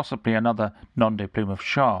Burke, possibly another nom de plume of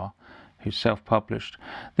Shah, who's self-published,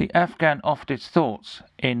 the Afghan offered its thoughts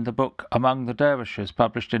in the book Among the Dervishes,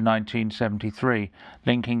 published in 1973,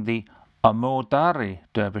 linking the Amordari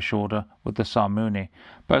dervish order with the Samuni.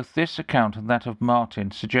 Both this account and that of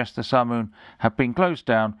Martin suggest the Samoon have been closed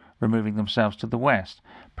down, removing themselves to the west.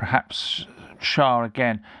 Perhaps Shah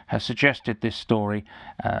again has suggested this story,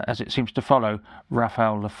 as it seems to follow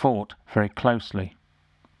Raphael Lefort very closely.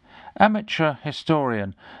 Amateur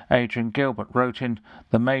historian Adrian Gilbert wrote in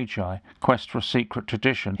The Magi, Quest for a Secret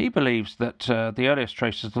Tradition. He believes that the earliest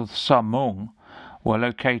traces of the Samung were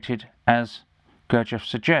located, as Gurdjieff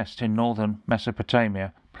suggests, in northern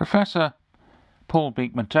Mesopotamia. Professor Paul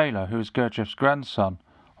Beekman Taylor, who is Gurdjieff's grandson,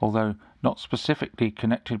 although not specifically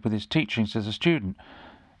connected with his teachings as a student,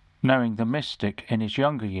 knowing the mystic in his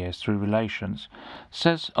younger years through relations,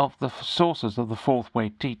 says of the sources of the Fourth Way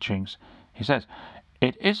teachings, he says,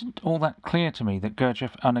 "It isn't all that clear to me that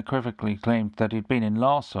Gurdjieff unequivocally claimed that he'd been in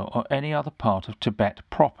Lhasa or any other part of Tibet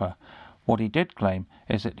proper. What he did claim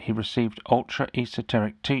is that he received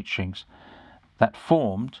ultra-esoteric teachings that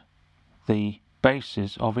formed the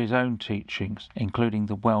basis of his own teachings, including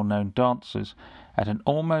the well-known dances, at an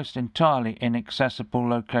almost entirely inaccessible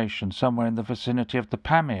location somewhere in the vicinity of the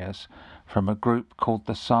Pamirs from a group called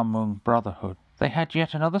the Samung Brotherhood. They had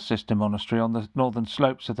yet another sister monastery on the northern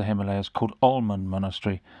slopes of the Himalayas called Olman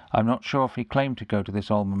Monastery. I'm not sure if he claimed to go to this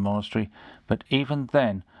Olman Monastery, but even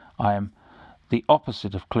then I am the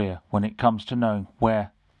opposite of clear when it comes to knowing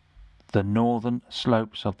where the northern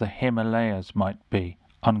slopes of the Himalayas might be."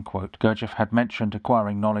 Unquote. Gurdjieff had mentioned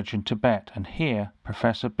acquiring knowledge in Tibet, and here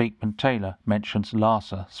Professor Beekman Taylor mentions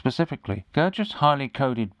Lhasa specifically. Gurdjieff's highly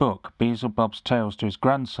coded book, Beelzebub's Tales to his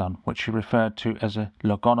grandson, which he referred to as a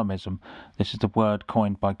logonymism, this is the word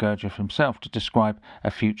coined by Gurdjieff himself to describe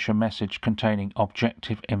a future message containing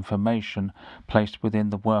objective information placed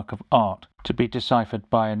within the work of art, to be deciphered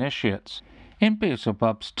by initiates. In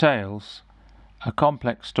Beelzebub's Tales, a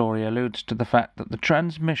complex story alludes to the fact that the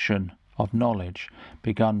transmission of knowledge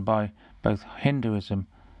begun by both Hinduism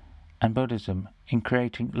and Buddhism in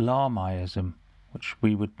creating Lamaism, which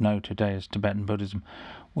we would know today as Tibetan Buddhism,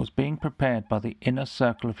 was being prepared by the inner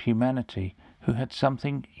circle of humanity who had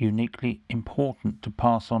something uniquely important to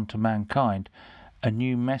pass on to mankind, a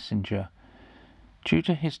new messenger, due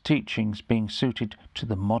to his teachings being suited to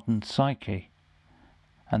the modern psyche.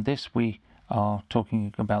 And this we are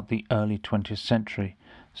talking about the early 20th century,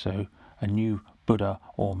 so a new Buddha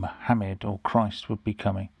or Muhammad or Christ would be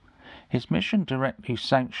coming. His mission directly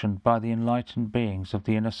sanctioned by the enlightened beings of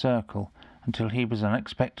the inner circle until he was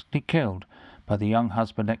unexpectedly killed by the Young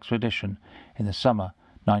Husband expedition in the summer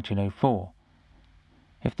 1904.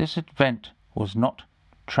 If this event was not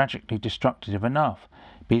tragically destructive enough,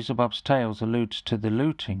 Beelzebub's Tales alludes to the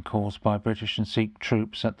looting caused by British and Sikh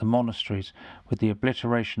troops at the monasteries, with the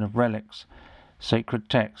obliteration of relics, sacred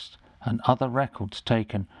texts, and other records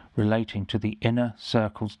taken relating to the inner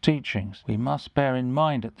circle's teachings. We must bear in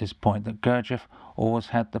mind at this point that Gurdjieff always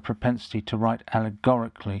had the propensity to write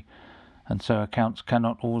allegorically, and so accounts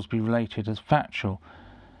cannot always be related as factual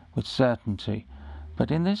with certainty. But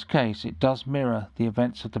in this case it does mirror the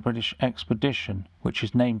events of the British expedition, which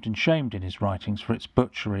is named and shamed in his writings for its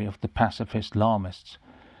butchery of the pacifist Lamists.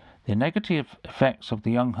 The negative effects of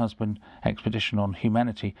the Young Husband expedition on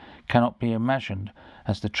humanity cannot be imagined,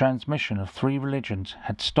 as the transmission of three religions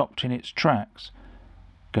had stopped in its tracks,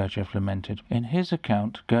 Gurdjieff lamented. In his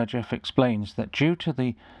account, Gurdjieff explains that due to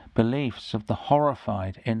the beliefs of the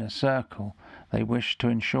horrified inner circle, they wished to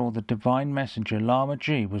ensure the divine messenger Lama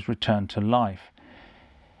Ji was returned to life.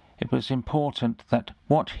 It was important that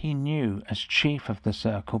what he knew as chief of the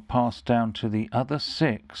circle passed down to the other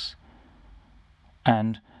six,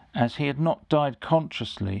 and as he had not died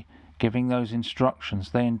consciously giving those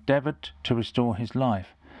instructions, they endeavoured to restore his life.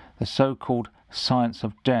 The so-called science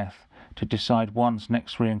of death, to decide one's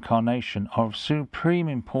next reincarnation, are of supreme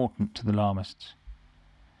importance to the Lamists.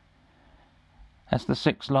 As the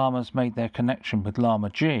 6 Lamas made their connection with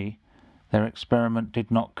Lama Ji, their experiment did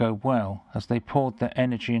not go well, as they poured their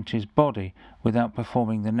energy into his body without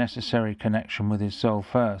performing the necessary connection with his soul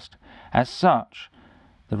first. As such,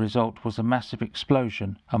 the result was a massive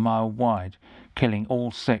explosion a mile wide, killing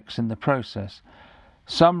all 6 in the process.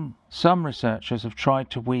 Some researchers have tried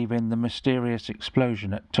to weave in the mysterious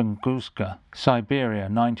explosion at Tunguska, Siberia,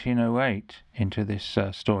 1908, into this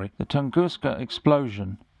story. The Tunguska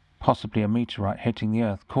explosion, possibly a meteorite hitting the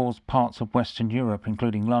Earth, caused parts of Western Europe,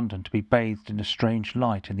 including London, to be bathed in a strange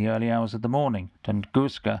light in the early hours of the morning.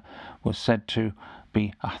 Tunguska was said to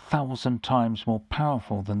be 1,000 times more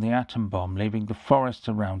powerful than the atom bomb, leaving the forests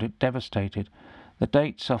around it devastated. The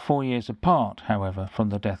dates are 4 years apart, however, from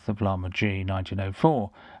the death of Lama Ji,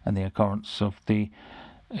 1904, and the occurrence of the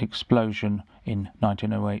explosion in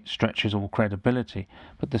 1908 stretches all credibility,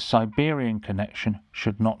 but the Siberian connection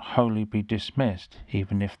should not wholly be dismissed,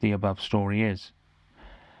 even if the above story is.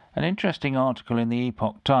 An interesting article in the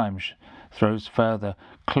Epoch Times throws further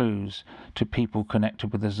clues to people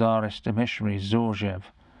connected with the Tsarist emissary Zhorgev,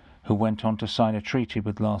 who went on to sign a treaty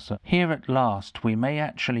with Lhasa. Here at last we may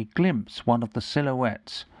actually glimpse one of the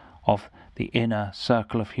silhouettes of the inner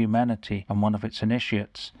circle of humanity and one of its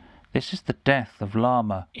initiates. This is the death of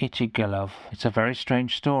Lama Itigilov. It's a very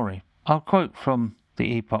strange story. I'll quote from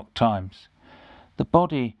the Epoch Times. The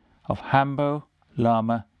body of Hambo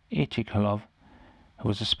Lama Itigilov, who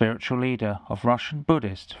was a spiritual leader of Russian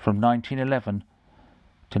Buddhists from 1911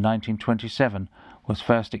 to 1927, was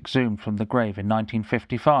first exhumed from the grave in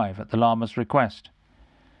 1955 at the Lama's request.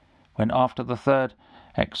 When after the third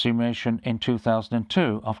exhumation in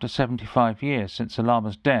 2002, after 75 years since the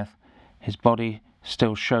Lama's death, his body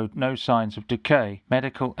still showed no signs of decay,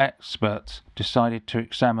 medical experts decided to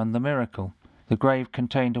examine the miracle. The grave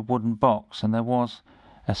contained a wooden box, and there was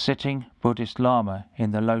a sitting Buddhist Lama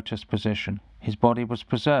in the lotus position. His body was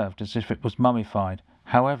preserved as if it was mummified.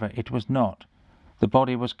 However, it was not. The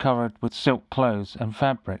body was covered with silk clothes and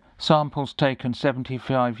fabric. Samples taken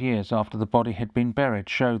 75 years after the body had been buried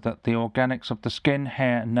showed that the organics of the skin,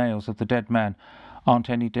 hair and nails of the dead man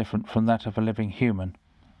aren't any different from that of a living human.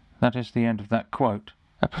 That is the end of that quote.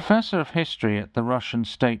 A professor of history at the Russian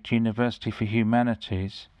State University for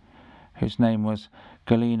Humanities, whose name was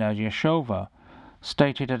Galina Yashova,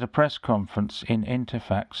 stated at a press conference in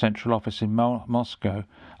Interfax central office in Moscow,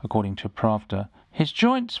 according to Pravda, "His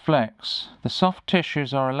joints flex, the soft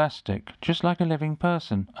tissues are elastic, just like a living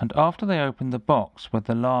person, and after they opened the box where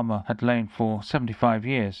the Lama had lain for 75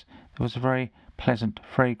 years, there was a very pleasant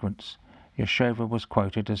fragrance." Yashova was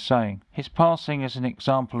quoted as saying, "His passing is an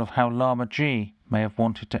example of how Lama Ji may have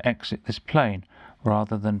wanted to exit this plane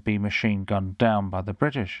rather than be machine-gunned down by the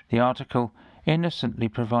British." The article innocently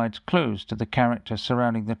provides clues to the characters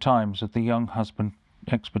surrounding the times of the Young Husband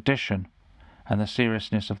expedition and the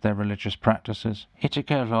seriousness of their religious practices.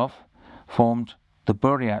 Itigilov formed the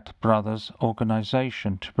Buryat Brothers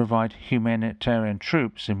organization to provide humanitarian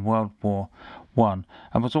troops in World War I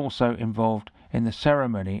and was also involved in the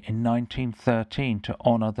ceremony in 1913 to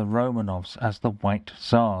honor the Romanovs as the White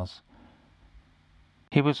Tsars.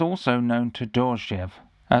 He was also known to Dorjiev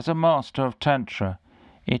as a master of Tantra.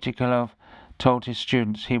 Itigilov told his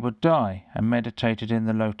students he would die and meditated in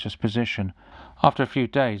the lotus position. After a few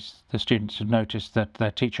days, the students had noticed that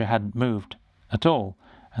their teacher hadn't moved at all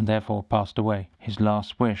and therefore passed away. His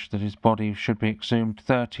last wish that his body should be exhumed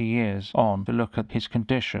 30 years on to look at his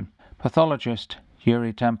condition. Pathologist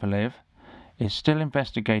Yuri Tampelev is still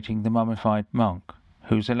investigating the mummified monk,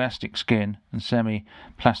 whose elastic skin and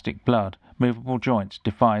semi-plastic blood, movable joints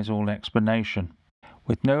defies all explanation.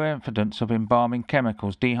 With no evidence of embalming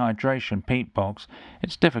chemicals, dehydration, peat bogs,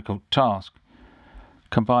 it's a difficult task.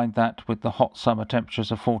 Combine that with the hot summer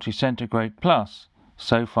temperatures of 40 centigrade plus.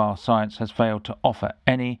 So far, science has failed to offer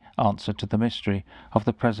any answer to the mystery of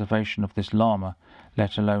the preservation of this llama,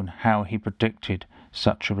 let alone how he predicted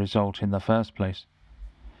such a result in the first place.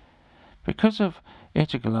 Because of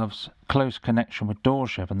Itigolov's close connection with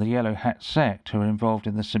Doroshev and the Yellow Hat sect, who are involved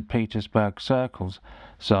in the St. Petersburg circles,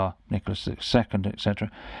 Tsar Nicholas II,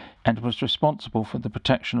 etc., and was responsible for the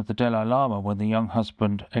protection of the Dalai Lama when the young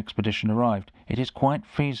husband expedition arrived, it is quite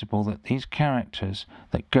feasible that these characters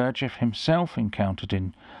that Gurdjieff himself encountered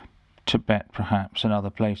in Tibet, perhaps, and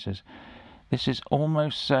other places, this is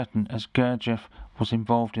almost certain, as Gurdjieff was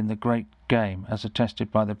involved in the Great Game, as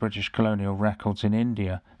attested by the British colonial records in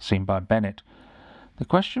India, seen by Bennett. The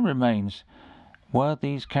question remains, were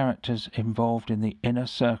these characters involved in the inner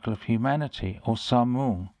circle of humanity, or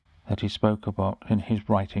Samung, that he spoke about in his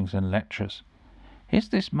writings and lectures? Is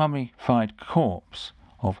this mummified corpse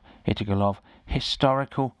of Itigolov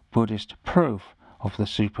historical Buddhist proof of the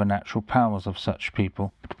supernatural powers of such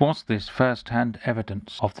people? But was this first-hand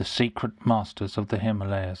evidence of the secret masters of the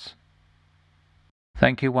Himalayas?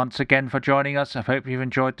 Thank you once again for joining us. I hope you've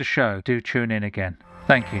enjoyed the show. Do tune in again.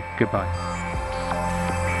 Thank you. Goodbye.